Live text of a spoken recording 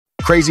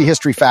Crazy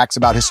history facts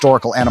about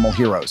historical animal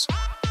heroes.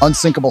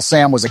 Unsinkable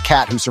Sam was a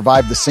cat who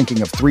survived the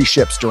sinking of 3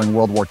 ships during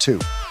World War II.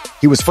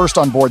 He was first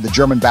on board the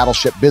German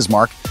battleship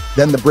Bismarck,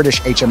 then the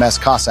British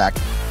HMS Cossack,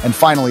 and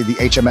finally the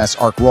HMS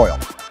Ark Royal.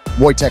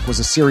 Wojtek was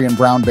a Syrian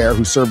brown bear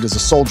who served as a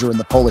soldier in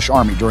the Polish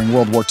army during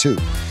World War II.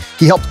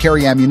 He helped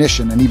carry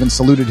ammunition and even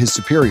saluted his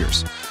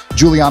superiors.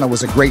 Juliana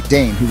was a Great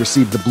Dane who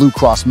received the Blue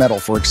Cross Medal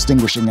for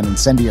extinguishing an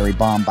incendiary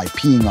bomb by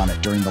peeing on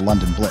it during the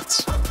London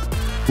Blitz.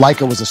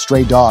 Laika was a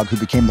stray dog who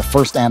became the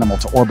first animal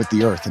to orbit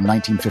the Earth in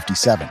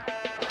 1957.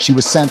 She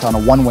was sent on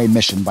a one-way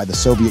mission by the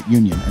Soviet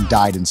Union and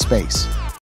died in space.